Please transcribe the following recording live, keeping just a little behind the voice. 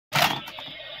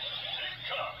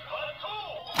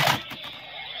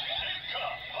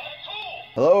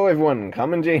Hello everyone,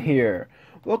 Kamenjay here.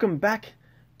 Welcome back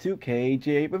to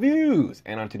KJReviews.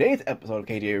 And on today's episode of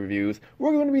KJReviews,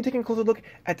 we're going to be taking a closer look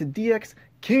at the DX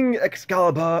King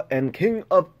Excalibur and King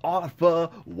of Arthur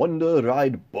Wonder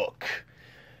Ride book.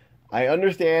 I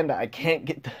understand I can't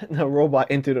get the robot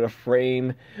into the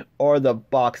frame or the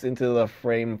box into the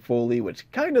frame fully, which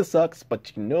kind of sucks,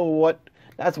 but you know what?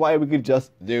 That's why we could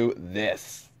just do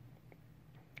this.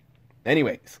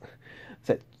 Anyways,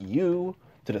 set you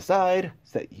to the side,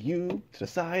 set you to the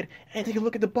side, and take a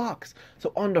look at the box.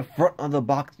 So on the front of the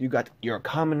box, you got your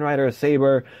Kamen Rider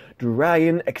Saber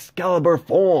Dragon Excalibur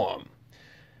form.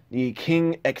 The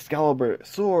King Excalibur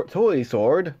toy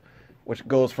sword, which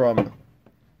goes from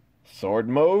sword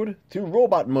mode to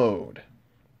robot mode,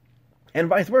 and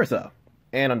vice versa.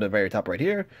 And on the very top right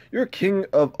here, your King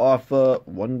of Arthur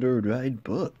Wonder Ride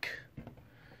book.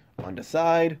 On the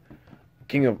side,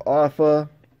 King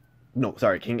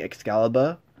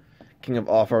Excalibur, King of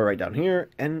Arthur right down here,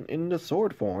 and in the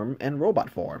sword form and robot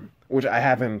form, which I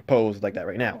have him posed like that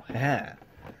right now. On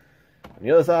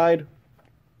the other side,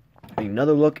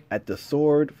 another look at the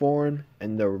sword form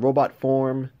and the robot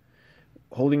form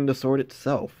holding the sword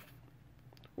itself,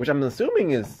 which I'm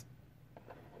assuming is,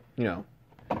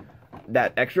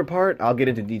 that extra part. I'll get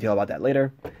into detail about that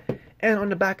later. And on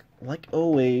the back, like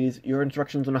always, your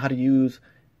instructions on how to use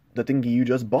the thingy you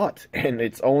just bought, and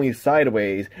it's only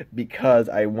sideways because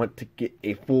I want to get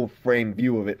a full frame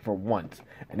view of it for once,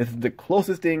 and this is the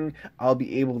closest thing I'll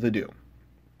be able to do.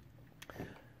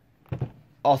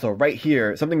 Also, right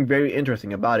here, something very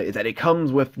interesting about it is that it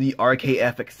comes with the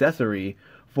RKF accessory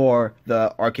for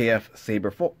the RKF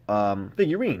Saber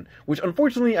figurine, which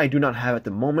unfortunately I do not have at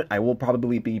the moment. I will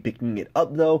probably be picking it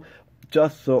up though,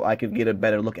 just so I can get a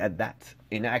better look at that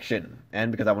in action,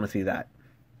 and because I want to see that.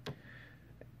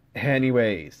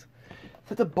 Anyways,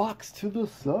 set the box to the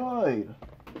side.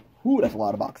 Ooh, that's a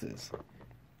lot of boxes.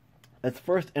 Let's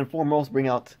first and foremost bring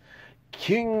out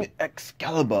King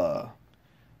Excalibur,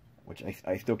 which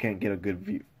I still can't get a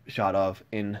good shot of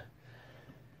in.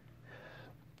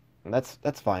 That's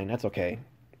fine. That's okay.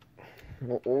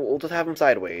 We'll just have him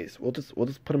sideways. We'll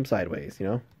just put him sideways.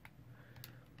 Don't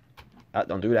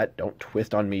do that. Don't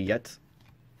twist on me yet.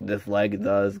 This leg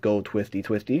does go twisty,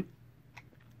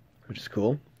 which is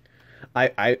cool.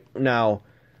 Now,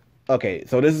 okay,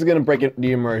 so this is going to break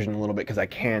the immersion a little bit because I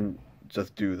can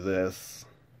just do this.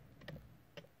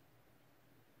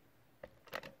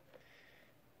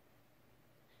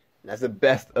 That's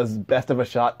as best of a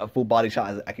shot, a full body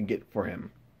shot as I can get for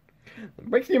him. It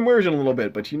breaks the immersion a little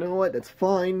bit, but you know what? That's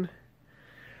fine.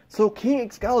 So King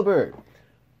Excalibur,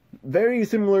 very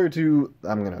similar to,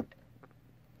 I'm going to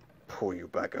pull you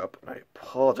back up. I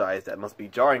apologize, that must be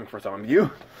jarring for some of you.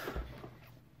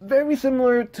 Very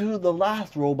similar to the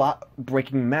last robot,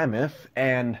 Breaking Mammoth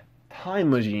and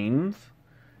Time Machines.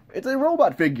 It's a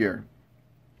robot figure.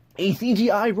 A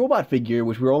CGI robot figure,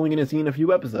 which we're only going to see in a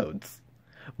few episodes.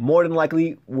 More than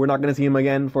likely, we're not going to see him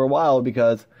again for a while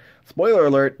because, spoiler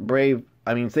alert,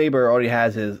 Saber already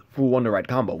has his full Wonder Ride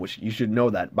combo, which you should know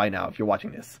that by now if you're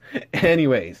watching this.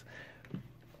 Anyways,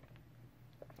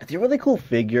 it's a really cool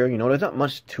figure. There's not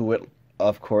much to it,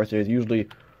 of course. There's usually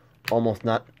almost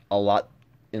not a lot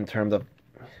in terms of,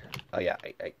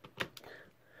 if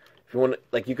you want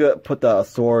to, you could put the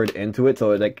sword into it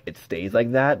so it stays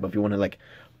like that, but if you want to,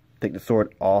 take the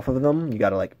sword off of them, you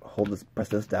gotta, press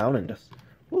this down and just,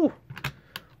 woo,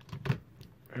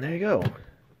 and there you go.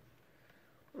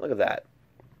 Look at that.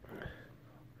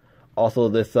 Also,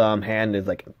 this hand is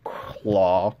like a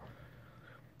claw,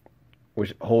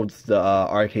 which holds the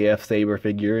RKF Saber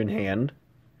figure in hand.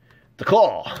 The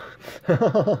claw!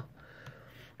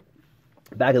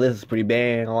 Back of this is pretty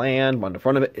bland. On the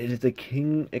front of it, it is the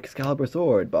King Excalibur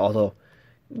sword, but also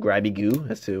grabby goo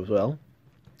as well.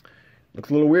 Looks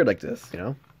a little weird like this,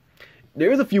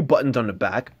 There is a few buttons on the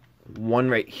back. One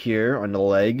right here on the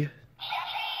leg,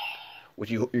 which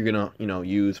you're gonna,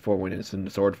 use for when it's in the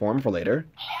sword form for later.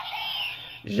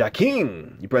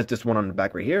 Jaking! You press this one on the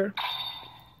back right here,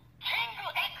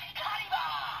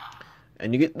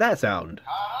 and you get that sound.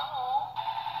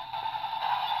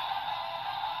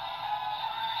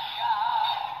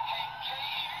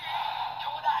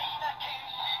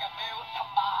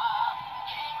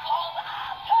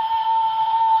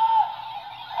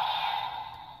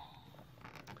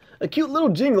 A cute little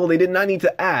jingle they did not need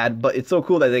to add, but it's so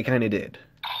cool that they kind of did.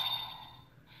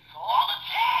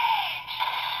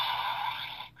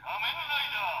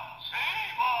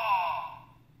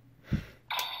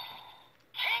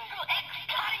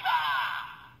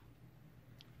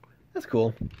 That's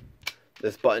cool.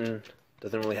 This button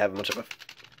doesn't really have much of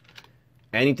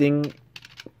anything.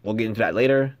 We'll get into that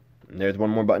later. And there's one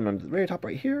more button on the very top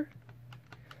right here,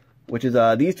 which is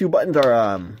these two buttons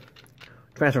are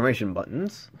transformation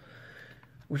buttons,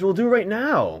 which we'll do right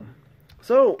now.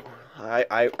 So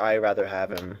I rather have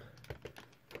him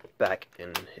back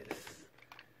in his.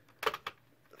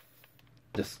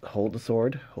 Just hold the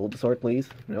sword. Hold the sword, please.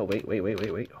 No,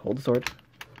 wait. Hold the sword.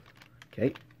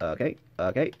 Okay.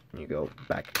 You go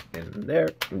back in there.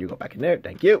 And you go back in there.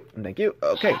 Thank you.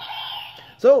 Okay.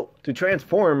 So, to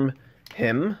transform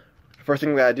him, the first thing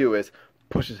we gotta do is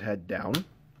push his head down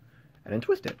and then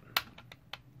twist it.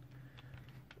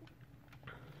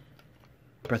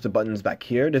 Press the buttons back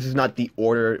here. This is not the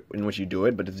order in which you do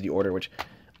it, but this is the order in which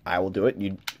I will do it.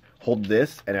 You hold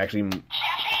this and actually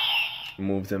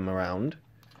moves him around.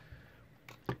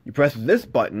 You press this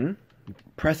button,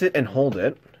 press it and hold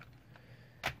it,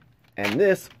 and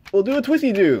this will do a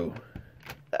twisty-do.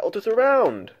 That will twist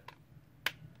around.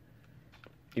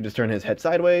 You just turn his head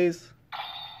sideways.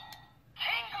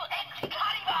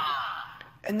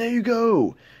 And there you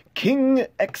go! King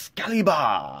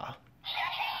Excalibur!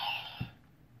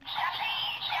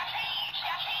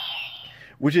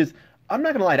 Which is, I'm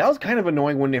not gonna lie, that was kind of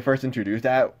annoying when they first introduced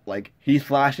that. Like, he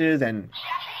flashes and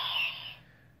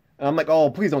I'm like, oh,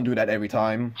 please don't do that every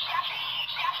time.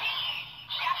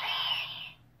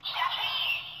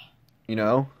 You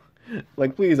know?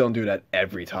 Like, please don't do that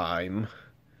every time.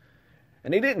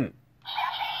 And they didn't.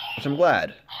 Which I'm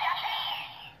glad.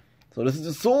 So this is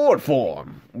the sword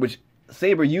form, which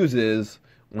Saber uses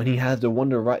when he has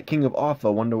the King of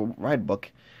Alpha Wonder Ride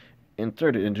book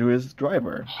inserted into his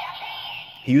driver.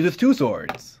 He uses two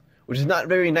swords, which is not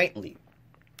very knightly.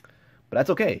 But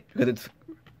that's okay, because it's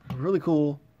really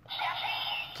cool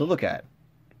to look at.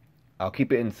 I'll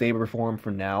keep it in Saber form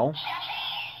for now.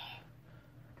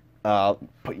 I'll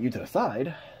put you to the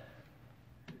side.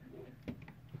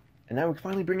 And now we can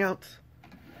finally bring out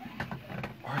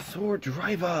our sword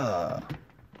driver.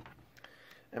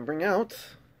 And bring out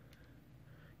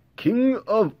King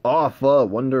of Alpha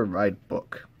Wonder Ride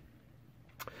book.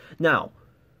 Now,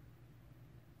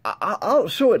 I'll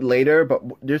show it later, but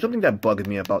there's something that bugs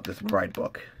me about this ride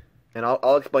book. And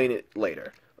I'll explain it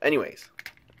later. Anyways,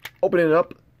 open it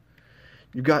up.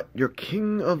 You got your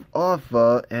King of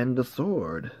Alpha and the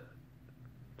sword.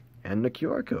 And the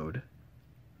QR code.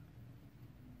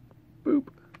 Boop.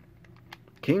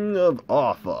 King of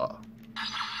Alpha.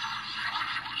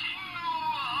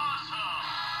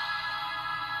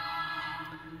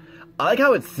 I like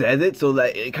how it says it so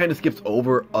that it kind of skips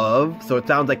over of, so it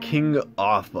sounds like King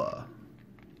Alpha.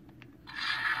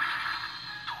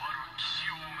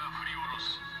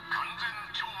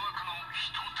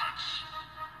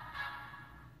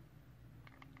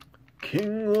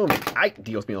 King of... Ay,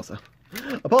 Dios mío.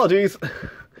 Apologies.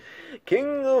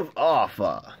 King of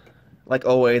Alpha. Like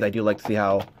always, I do like to see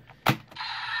how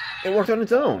it works on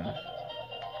its own.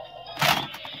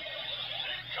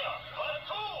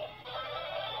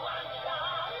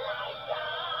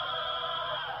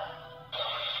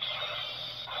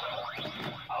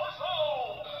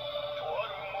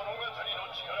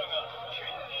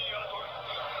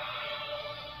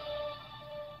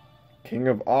 King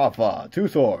of Alpha, two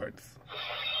swords.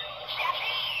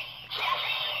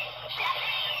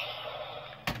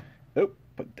 Nope,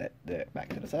 put that there back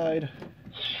to the side.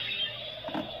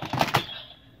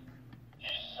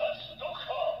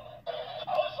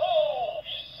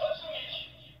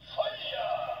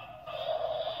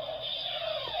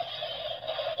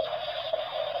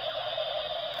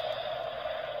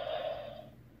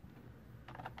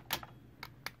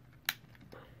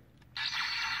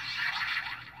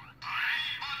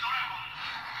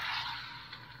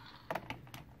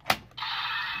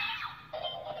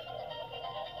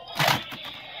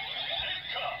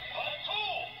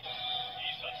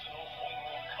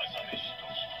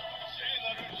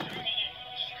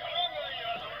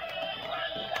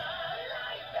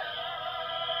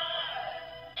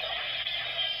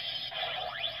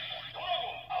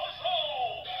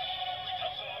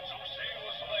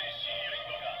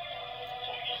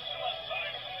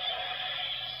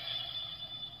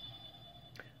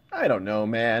 I don't know,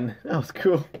 man. That was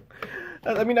cool.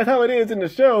 I mean, that's how it is in the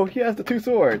show. He has the two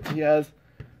swords. He has...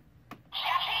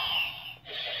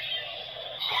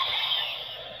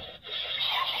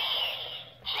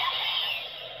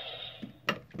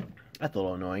 That's a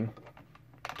little annoying.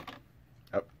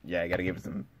 Oh, yeah, I gotta give it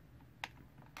some...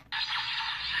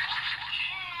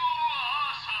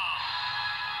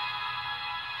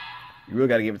 You really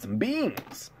gotta give it some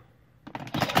beans.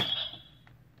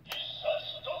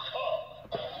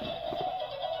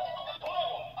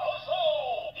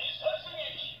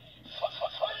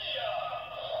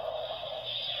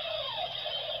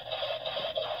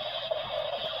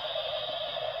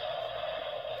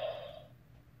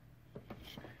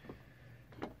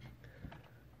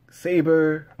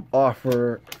 Saber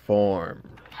offer form.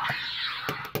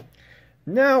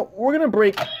 Now we're gonna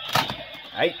break.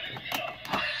 Hey,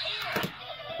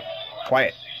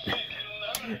 quiet,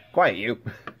 quiet, you.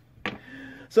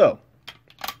 So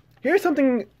here's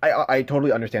something I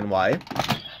totally understand why.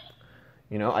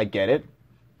 You know, I get it.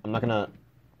 I'm not gonna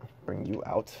bring you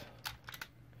out.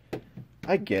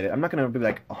 I get it. I'm not gonna be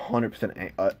like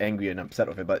 100% angry and upset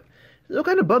with it, but it still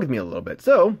kind of bugs me a little bit.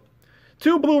 So,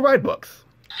 2 blue ride books.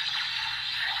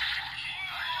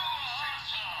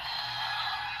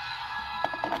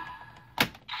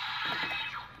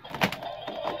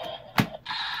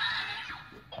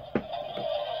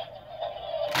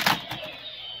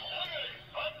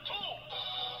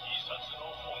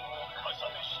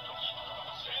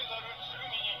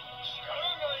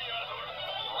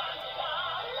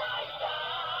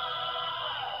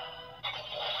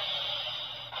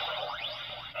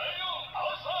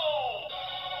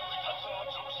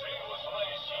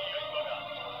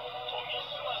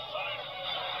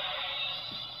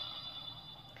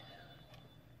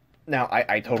 Now,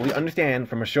 I totally understand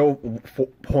from a show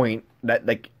point that,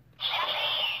 like,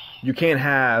 you can't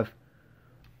have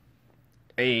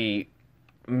a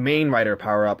main rider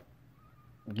power-up,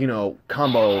 you know,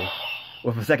 combo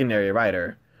with a secondary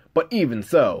rider. But even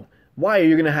so, why are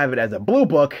you going to have it as a blue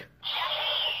book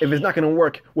if it's not going to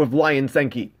work with Lion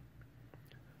Senki?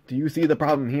 Do you see the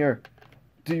problem here?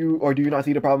 Do you not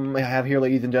see the problem I have here,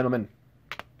 ladies and gentlemen?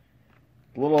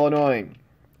 A little annoying.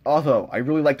 Also, I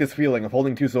really like this feeling of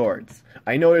holding 2 swords.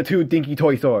 I know they're 2 dinky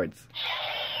toy swords,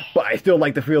 but I still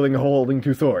like the feeling of holding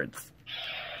 2 swords.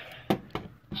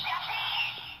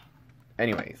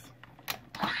 Anyways,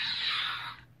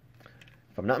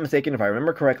 if I'm not mistaken, if I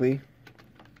remember correctly,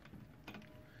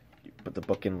 you put the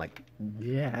book in like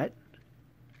that.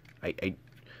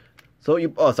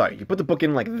 You put the book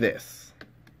in like this.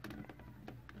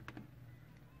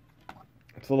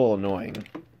 It's a little annoying.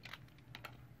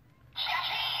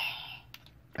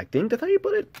 I think that's how you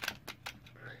put it.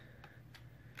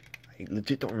 I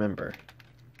legit don't remember.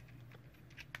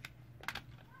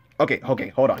 Okay,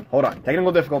 hold on.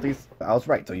 Technical difficulties. I was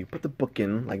right, so you put the book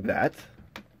in like that.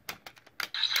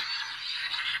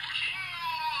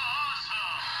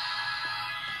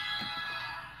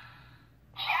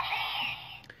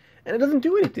 And it doesn't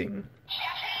do anything.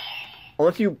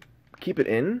 Unless you keep it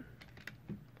in.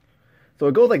 So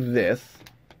it goes like this.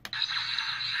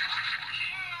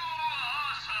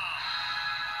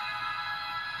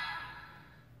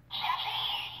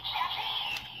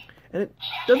 And it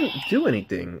doesn't do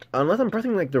anything, unless I'm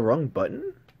pressing, like, the wrong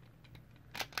button?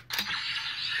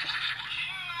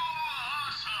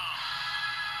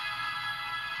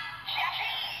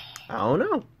 I don't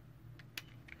know.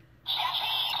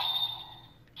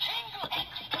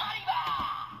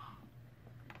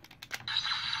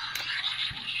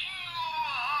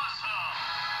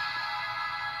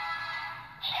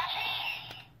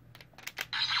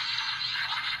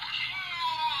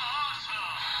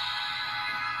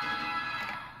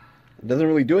 It doesn't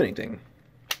really do anything.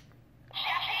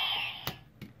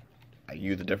 I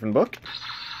use a different book.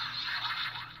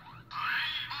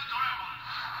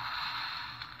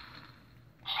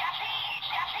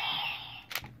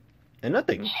 And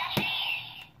nothing.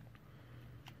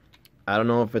 I don't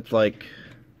know if it's like...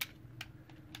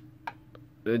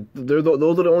 those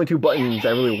are the only 2 buttons that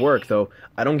really work, so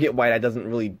I don't get why that doesn't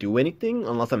really do anything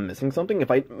unless I'm missing something.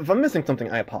 If I'm missing something,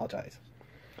 I apologize.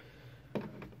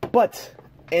 But...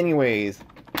 anyways,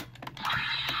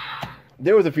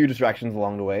 there was a few distractions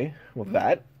along the way with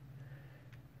that.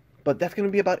 But that's going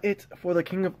to be about it for the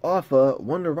King of Alpha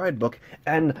Wonder Ride book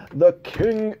and the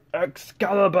King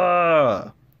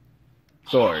Excalibur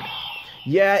sword.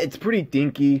 Yeah, it's pretty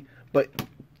dinky, but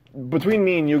between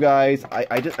me and you guys,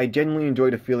 I genuinely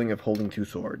enjoy the feeling of holding 2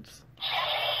 swords.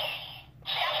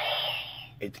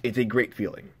 It's a great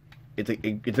feeling.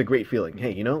 It's a great feeling.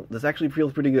 Hey, you know, this actually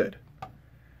feels pretty good.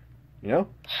 You know?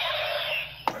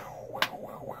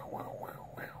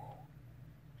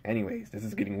 Anyways, this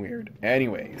is getting weird.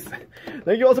 Anyways,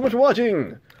 thank you all so much for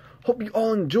watching. Hope you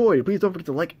all enjoyed. Please don't forget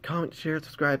to like, comment, share,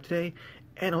 subscribe today.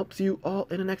 And I hope to see you all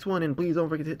in the next one. And please don't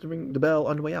forget to ring the bell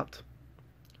on the way out.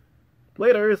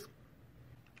 Laters!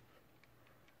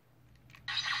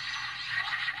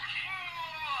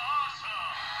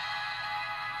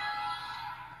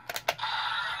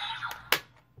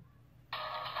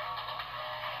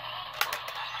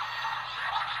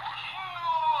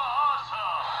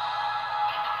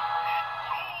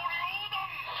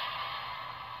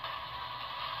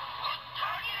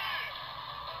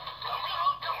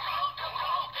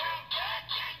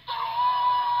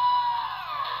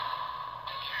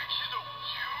 You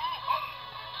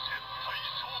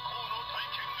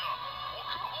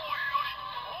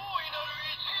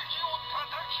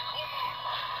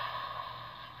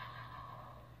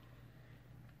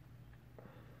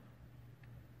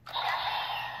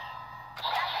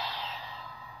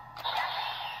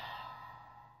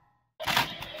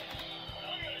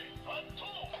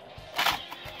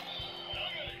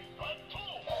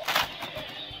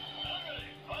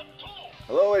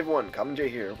Hello everyone, Kamenjay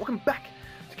here. Welcome back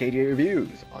to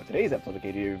KJReviews. On today's episode of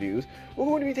KJReviews, we're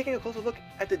going to be taking a closer look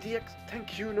at the DX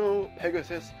Tenkyuno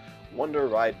Pegasus Wonder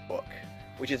Ride book,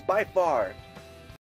 which is by far